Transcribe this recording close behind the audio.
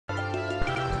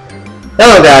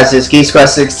Hello guys, it's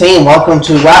GeekSquad16. Welcome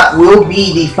to what will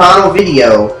be the final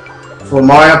video for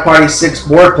Mario Party 6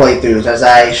 board playthroughs as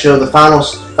I show the final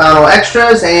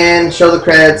extras and show the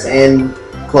credits and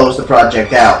close the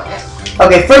project out.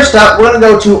 Okay, first up, we're going to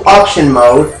go to option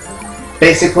mode.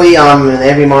 Basically, in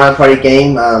every Mario Party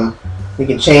game, you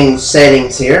can change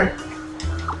settings here.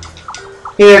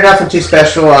 Here, nothing too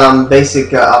special.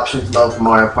 Basic options mode for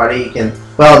Mario Party. You can,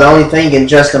 well, the only thing, you can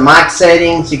adjust the mic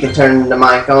settings. You can turn the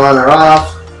mic on or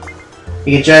off.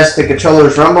 You can adjust the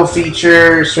controller's rumble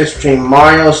feature. Switch between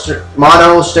mono,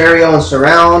 stereo, and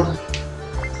surround.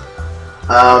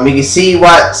 You can see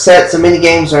what sets of mini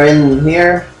games are in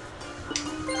here,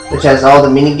 which has all the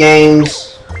mini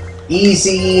games: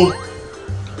 easy,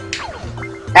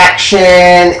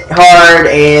 action, hard,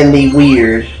 and the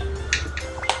weird.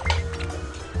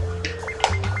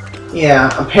 Yeah,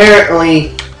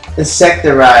 apparently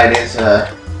Insecticide is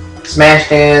a Smash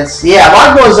Dance. Yeah,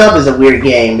 What Goes Up is a weird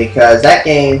game because that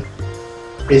game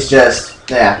is just,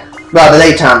 yeah, well, the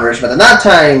daytime version, but the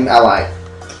nighttime I like.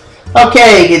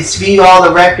 Okay, you can view all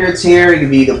the records here. You can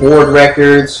view the board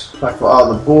records, like for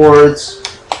all the boards.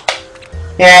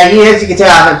 Yeah, as you can tell,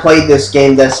 I haven't played this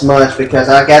game this much because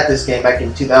I got this game back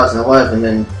in 2011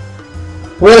 and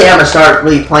really haven't started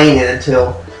really playing it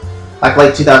until like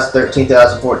late 2013,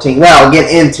 2014. Well, I'll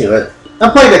get into it. I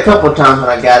played it a couple of times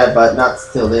when I got it, but not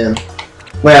till then.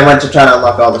 When I went to try to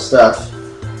unlock all the stuff.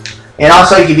 And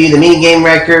also, you can view the minigame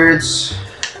records.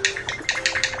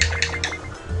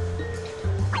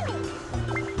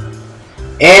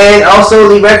 And also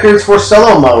the records for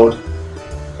solo mode.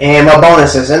 And my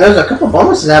bonuses. And there's a couple of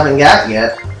bonuses I haven't got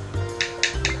yet.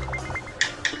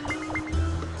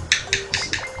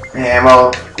 And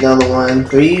well, another 1,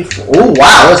 3, 4. Oh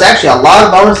wow, there's actually a lot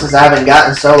of bonuses I haven't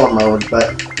gotten in solo mode,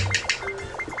 but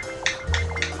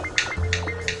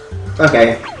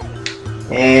okay.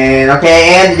 And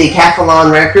the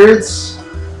Decathlon records.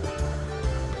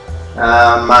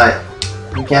 My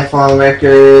Decathlon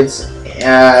records,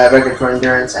 record for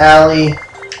Endurance Alley.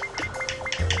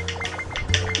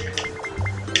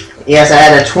 Yes, I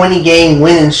had a 20-game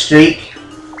winning streak.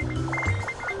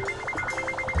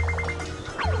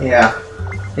 Yeah,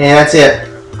 and that's it.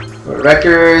 For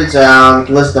records, you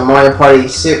can listen to Mario Party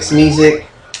 6 music,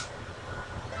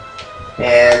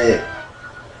 and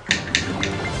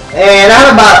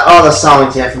I about all the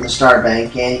songs you have from the Star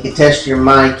Bank, and you can test your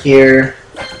mic here.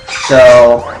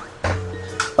 So,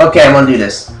 okay, I'm gonna do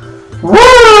this.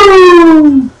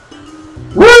 Woo!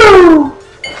 Woo!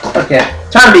 Okay,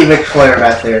 time to be Ric Flair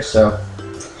right there. So,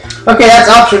 okay, that's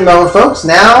option mode, folks.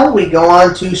 Now we go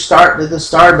on to start with the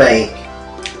Star Bank.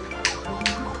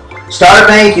 Star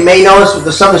Bank, you may notice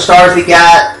with some of the stars we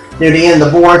got near the end of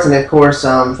the boards, and of course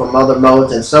from other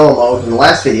modes and solo mode in the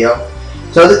last video.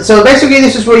 So basically,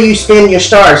 this is where you spin your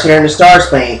stars here in the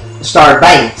Star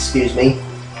Bank, excuse me.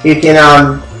 You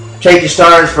can trade your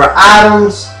stars for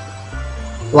items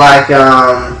like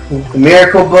the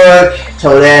Miracle Book,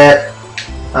 Toadette.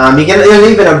 There's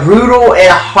even a brutal and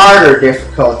a harder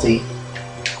difficulty.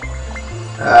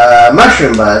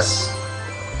 Mushroom Bus.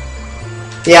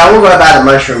 Yeah, we'll go about the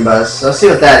Mushroom Bus. Let's see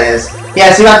what that is.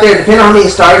 Yeah, see right there, depending on how many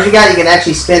stars you got, you can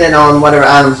actually spin it on whatever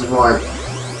items you want.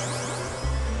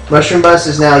 Mushroom Bus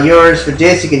is now yours. For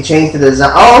this, you can change the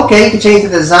design. Oh, okay, you can change the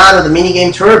design of the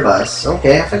minigame Tour Bus.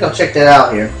 Okay, I think I'll check that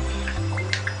out here.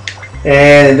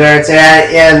 And there it's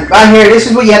at. And right here, this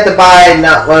is what you have to buy.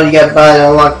 Not well, you got to buy to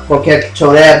unlock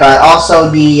Toadette, but also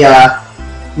the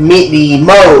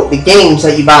games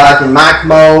that you buy, like in Mic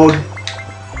mode.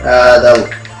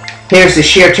 Here's the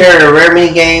Sheer Terror Rare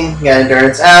mini game. You got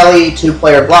Endurance Alley,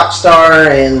 2-player Block Star,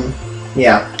 and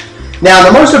yeah. Now,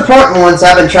 the most important ones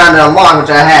I've been trying to unlock, which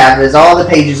I have, is all the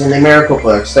pages in the Miracle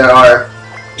Books. There are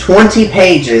 20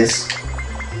 pages.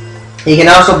 You can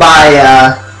also buy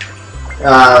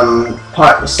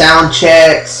sound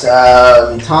checks,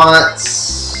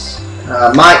 taunts,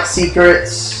 mic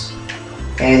secrets,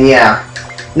 and yeah.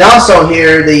 And also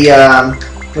here, the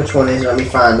which one is it? Let me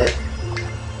find it.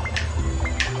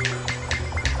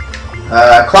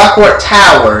 Clockwork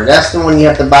Tower. That's the one you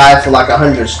have to buy for like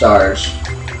 100 stars.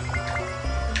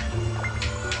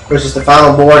 Versus the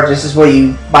final board. This is where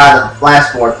you buy the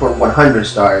last board for 100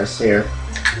 stars here.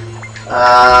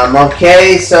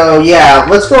 Okay, so yeah,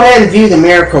 let's go ahead and view the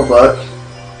Miracle Book.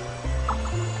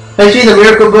 Actually, the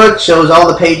Miracle Book shows all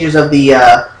the pages of the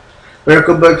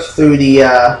Miracle Book through the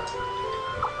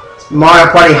Mario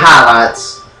Party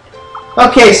highlights.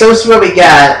 Okay, so this is what we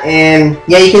got, and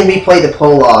yeah, you can replay the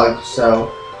prologue,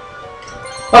 so.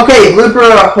 Okay, Blooper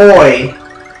Ahoy.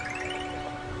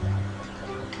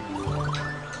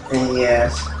 And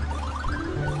yes.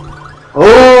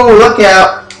 Oh, look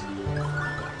out.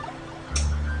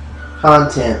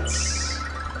 Contents.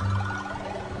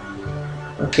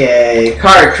 Okay,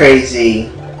 card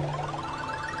crazy.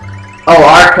 Oh,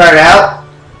 art card out.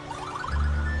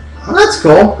 Oh, that's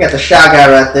cool. Got the shot guy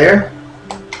right there.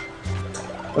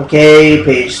 Okay,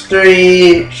 page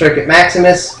 3. Circuit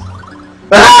Maximus.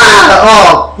 Ah!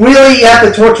 Oh, really? You have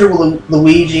to torture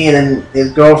Luigi, and then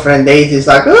his girlfriend Daisy's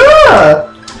like, ah!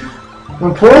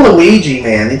 And poor Luigi,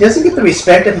 man. He doesn't get the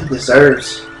respect that he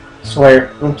deserves. I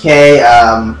swear. Okay,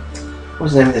 what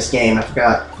was the name of this game? I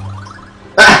forgot.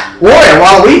 Ah! Wario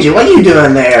Waluigi, what are you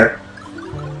doing there?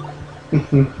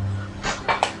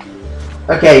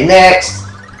 Okay, next.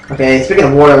 Okay, speaking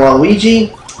of Wario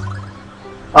Waluigi.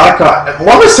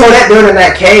 What was Toadette doing in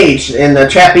that cage in the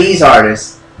Trapeze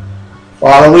Artist?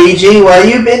 Waluigi, what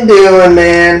have you been doing,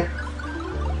 man?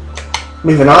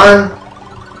 Moving on.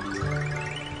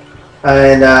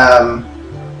 And,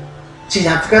 geez,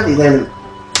 I forgot the name.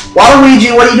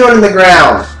 Waluigi, what are you doing in the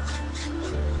ground?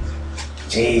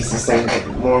 Jeez, this thing's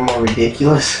getting more and more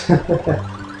ridiculous.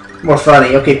 More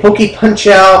funny. Okay, Poke Punch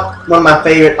Out, one of my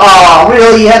favorite. Oh,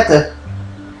 really? You have to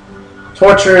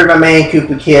torture my man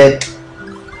Koopa Kid.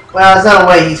 Well, there's not a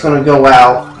way he's going to go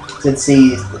out, since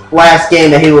he's the last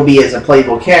game that he will be as a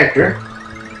playable character.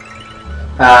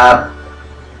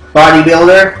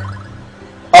 Bodybuilder.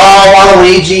 Oh,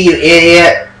 Waluigi, you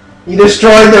idiot. You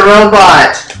destroyed the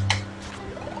robot.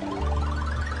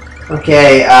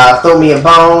 Okay, throw me a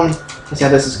bone. Let's see how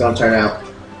this is going to turn out.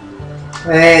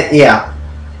 And, yeah.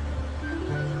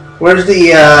 Where's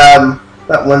the,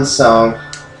 that one song?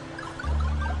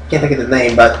 Can't think of the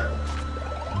name, but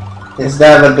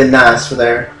that would have been nice for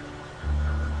there.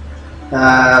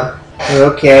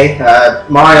 Okay,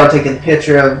 Mario taking a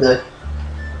picture of the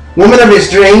woman of his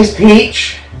dreams,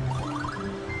 Peach.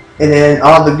 And then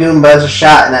all the Goombas are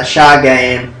shot in that shot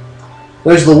game.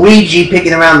 There's Luigi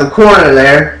picking around the corner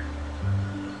there.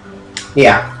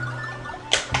 Yeah.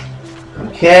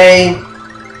 Okay.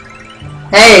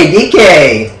 Hey,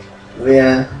 DK!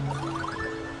 Yeah.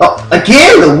 Oh,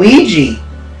 again, Luigi!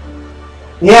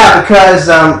 Yeah, because,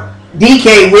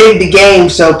 DK rigged the game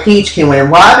so Peach can win.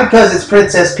 Why? Because it's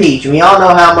Princess Peach. We all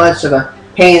know how much of a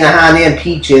pain in the hind end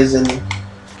Peach is in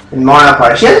Mario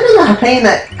Party. She hasn't been a pain in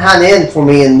the hind end for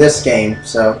me in this game,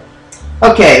 so.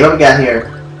 Okay, what we got here?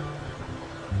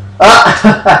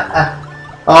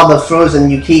 All the frozen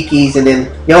Yukikis, and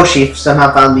then Yoshi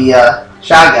somehow found the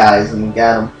Shy Guys and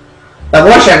got them. The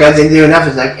more Shy Guys didn't do enough.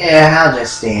 It's like, I'll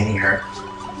just stand here.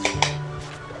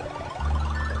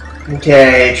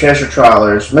 Okay, treasure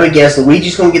trawlers. Let me guess,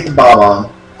 Luigi's gonna get the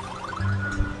Bob-omb.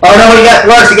 Oh no, he got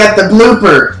worse. He got the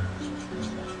blooper.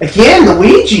 Again,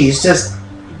 Luigi's just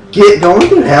going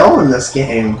through hell in this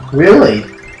game. Really.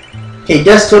 Okay,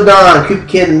 Dusk Till Dawn, Koopa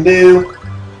Kid and Boo.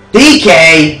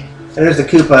 DK! There's the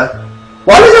Koopa.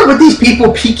 What is up with these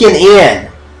people peeking in?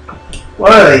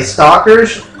 What are they,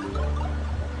 stalkers?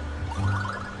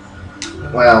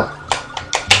 Well.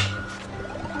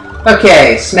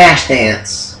 Okay, Smash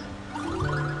Dance.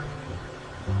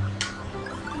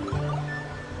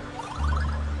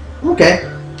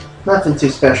 Okay. Nothing too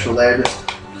special there,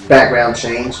 just background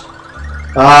change.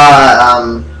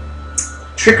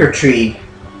 Trick or Treat.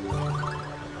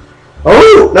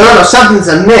 Oh! No, something's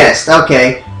amiss.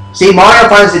 Okay. See, Mario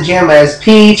finds the gem as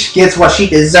Peach gets what she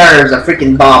deserves, a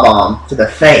freaking Bob-omb to the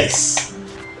face.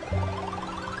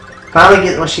 Finally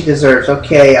getting what she deserves.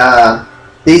 Okay,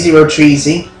 Daisy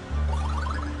Rotreezy.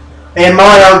 And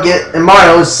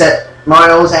Mario's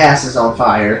ass is on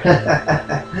fire.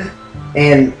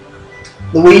 And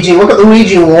Luigi, look at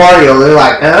Luigi and Wario, they're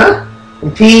like, huh?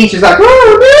 And Peach is like,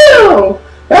 oh no!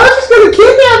 I was just gonna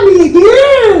kidnap me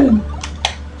again!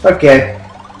 Okay.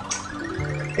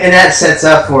 And that sets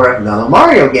up for another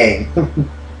Mario game.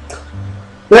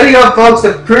 There you go, folks.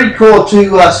 They're pretty cool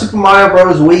to Super Mario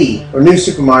Bros. Wii. Or New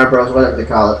Super Mario Bros. Whatever they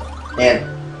call it. And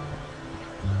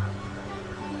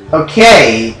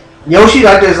okay. Yoshi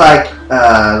is like,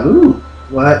 ooh,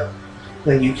 what?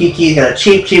 The Yukiki got a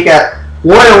cheap got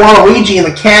Wario Waluigi in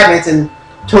the cabinets and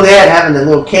Toadette having the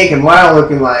little cake and Mario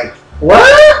looking like,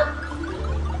 what?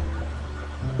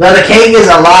 Now the cake is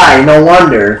a lie, no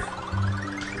wonder.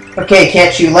 Okay,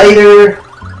 catch you later.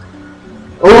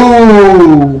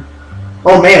 Ooh.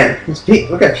 Oh man,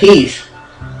 look at Peach.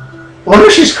 I wonder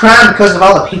if she's crying because of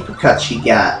all the paper cuts she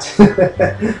got.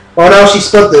 Oh no, she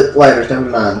spilled the letters, never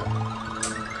mind.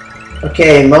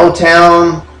 Okay,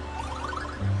 Motown.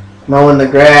 Mowing the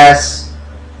grass.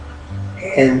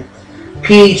 And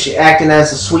Peach acting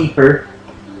as a sweeper.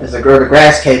 As the girl, the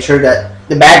grass catcher, that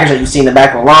the baggers that you see in the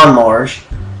back of lawnmowers.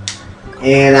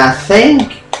 And I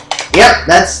think, yep,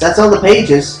 that's all the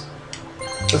pages.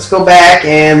 let's go back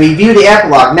and review the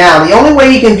epilogue. Now, the only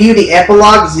way you can view the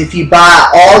epilogue is if you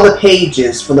buy all the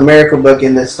pages from the Miracle Book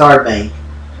in the Star Bank.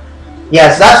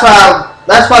 Yes, that's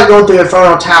why going through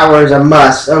Inferno Tower is a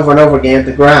must over and over again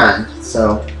to grind.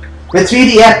 So, let's view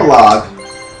the epilogue.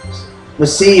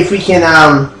 Let's see if we can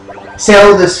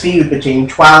settle this feud between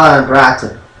Twilight and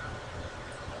Brighton.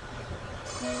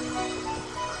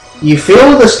 You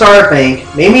fill the Star Bank.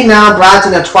 Maybe now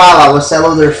Brighton and Twilight will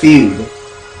settle their feud.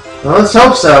 Well, let's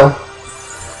hope so.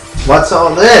 What's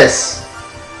all this?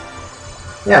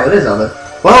 Yeah, what is all this?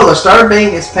 Well, the Star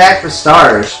Bank is packed with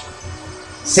stars.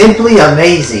 Simply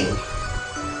amazing.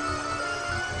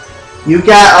 You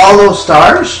got all those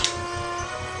stars?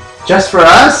 Just for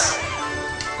us?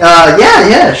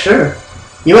 Yeah, sure.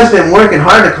 You must have been working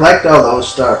hard to collect all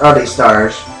these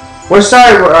stars. We're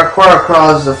sorry our quarrel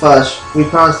caused a fuss. We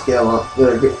promised to get along.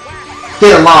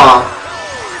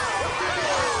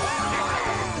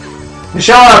 To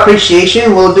show our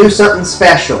appreciation, we'll do something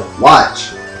special.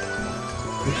 Watch.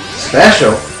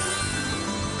 Special?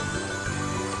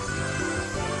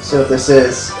 Let's see what this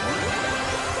is.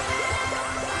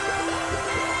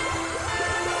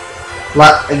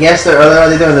 I guess are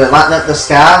they doing? They're lighting up the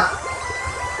sky?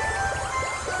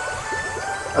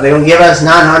 Are they going to give us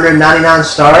 999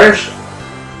 stars?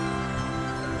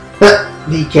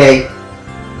 DK.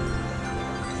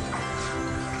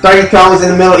 Donkey Kong was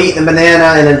in the middle eating a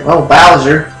banana and then, oh,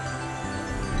 Bowser.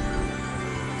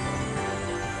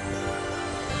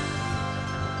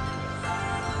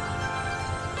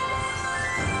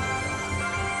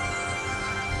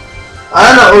 I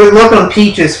don't know, we look on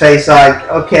Peach's face like,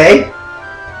 okay.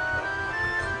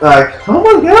 Like, oh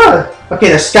my god.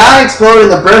 Okay, the sky exploded in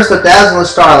the burst of dazzling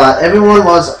starlight. Everyone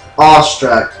was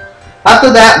awestruck.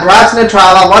 After that, Brighton and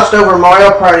Twilight watched over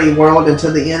Mario Party World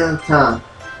until the end of time.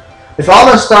 With all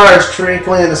the stars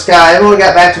twinkling in the sky, everyone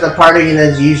got back to the party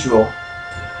as usual.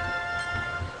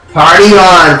 Party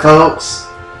on, folks.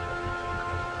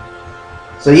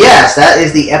 So yes, that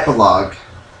is the epilogue.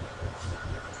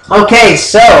 Okay,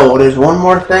 so there's one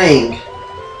more thing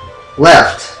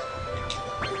left.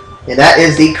 And that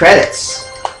is the credits.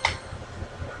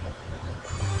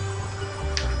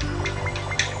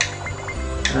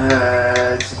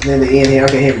 It's near the end here.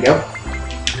 Okay, here we go.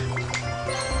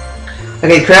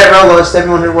 Okay, credit roll list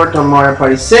everyone who worked on Mario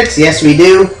Party 6. Yes, we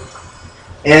do.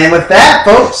 And with that,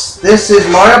 folks, this is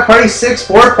Mario Party 6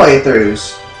 board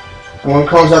playthroughs. I'm going to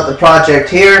close out the project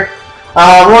here.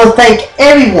 I want to thank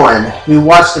everyone who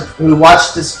watched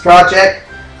this project,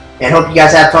 and hope you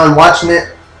guys had fun watching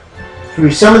it.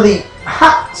 Through some of the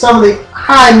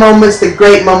high moments, the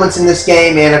great moments in this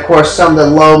game, and of course some of the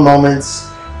low moments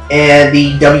and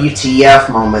the WTF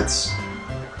moments.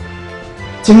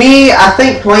 To me, I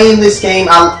think playing this game,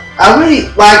 I really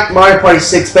like Mario Party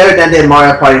 6 better than I did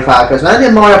Mario Party 5, because when I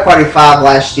did Mario Party 5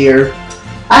 last year,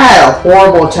 I had a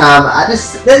horrible time. I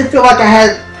just didn't feel like I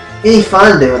had any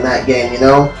fun doing that game, you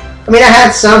know? I mean, I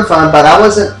had some fun, but I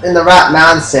wasn't in the right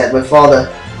mindset with all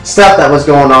the stuff that was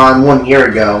going on 1 year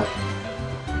ago.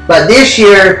 But this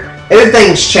year,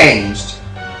 everything's changed.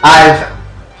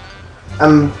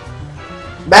 I'm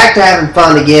back to having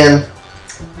fun again.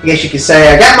 I guess you could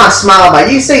say I got my smile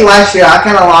back. You see, last year I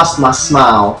kind of lost my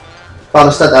smile with all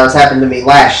the stuff that was happening to me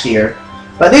last year.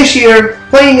 But this year,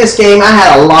 playing this game, I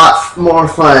had a lot more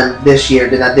fun this year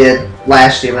than I did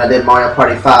last year when I did Mario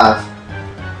Party 5.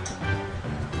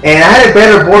 And I had a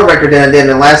better board record than I did in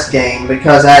the last game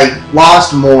because I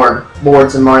lost more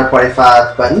boards in Mario Party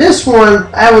 5. But in this one,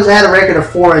 I had a record of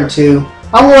 4 and 2.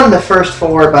 I won the first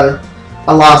 4, but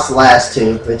I lost the last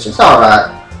 2, which is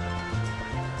alright.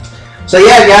 So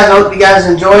yeah, guys, I hope you guys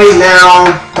enjoy.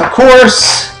 Now, of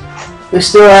course, we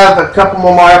still have a couple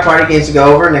more Mario Party games to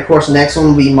go over, and of course, the next one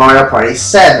will be Mario Party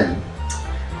 7.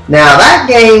 Now, that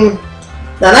game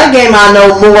I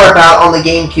know more about on the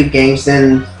GameCube games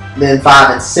than 5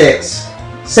 and 6.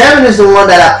 7 is the one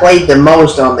that I played the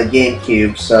most on the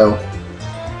GameCube. So,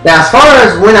 now as far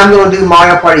as when I'm going to do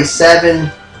Mario Party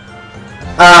 7,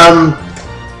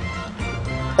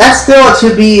 that's still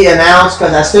to be announced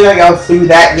because I still got to go through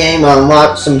that game and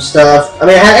unlock some stuff. I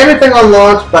mean, I had everything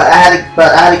unlocked, but I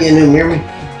had to get a new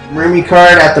memory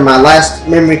card after my last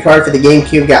memory card for the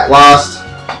GameCube got lost.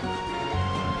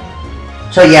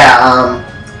 So yeah,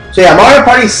 Mario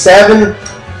Party 7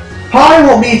 probably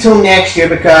won't be until next year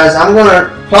because I'm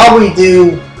gonna probably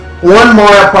do one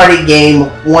Mario Party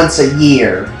game once a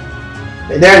year.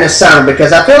 They're in the summer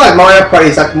because I feel like Mario Party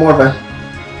is like more of a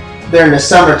they're in the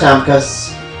summertime because.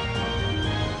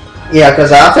 Yeah,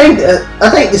 because I think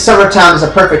the summertime is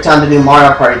a perfect time to do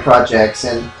Mario Party projects,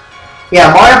 and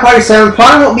yeah, Mario Party 7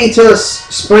 probably won't be until the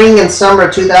spring and summer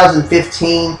of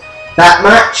 2015. That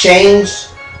might change.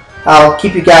 I'll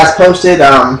keep you guys posted.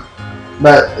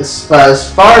 But as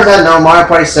far as I know, Mario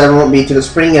Party 7 won't be to the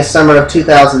spring and summer of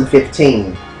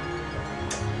 2015.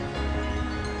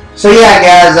 So yeah,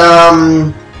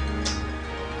 guys.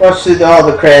 Let's do all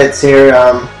the credits here.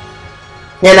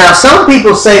 Yeah, now some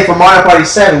people say for Mario Party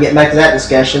 7, getting back to that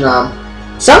discussion,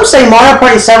 some say Mario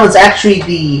Party 7 is actually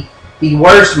the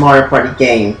worst Mario Party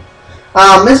game.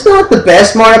 It's not the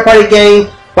best Mario Party game,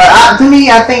 but to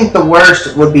me, I think the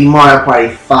worst would be Mario Party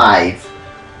 5.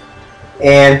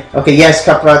 And, okay, yes,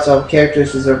 copyrights of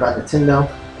characters reserved by Nintendo.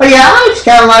 But yeah, I just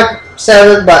kind of like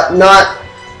 7, but not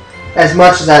as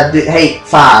much as I hate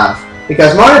 5.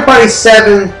 Because Mario Party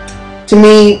 7, to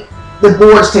me, the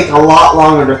boards take a lot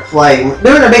longer to play.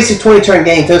 They're in a basic 20-turn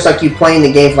game. It feels like you're playing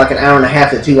the game for like an hour and a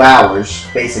half to 2 hours,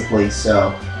 basically.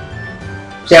 So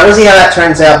yeah, we'll see how that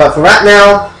turns out. But for right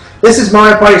now, this is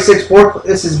Mario Party 6 board.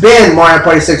 This has been Mario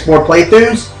Party 6 board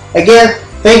playthroughs. Again,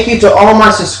 thank you to all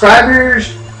my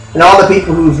subscribers and all the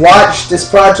people who've watched this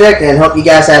project, and hope you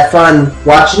guys had fun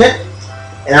watching it.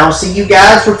 And I will see you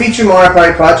guys for future Mario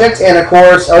Party projects. And of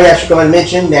course, oh yeah, I should go ahead and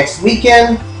mention next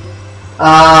weekend,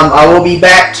 I will be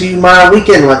back to my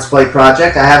weekend Let's Play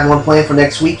project. I have one planned for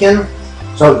next weekend.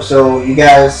 So I'll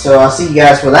see you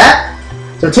guys for that.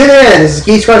 So tune in. This is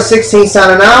GeekSquad16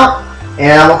 signing out.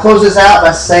 And I will close this out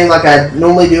by saying, like I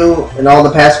normally do in all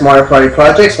the past Mario Party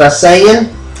projects, by saying,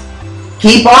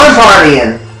 keep on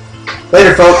partying.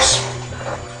 Later, folks.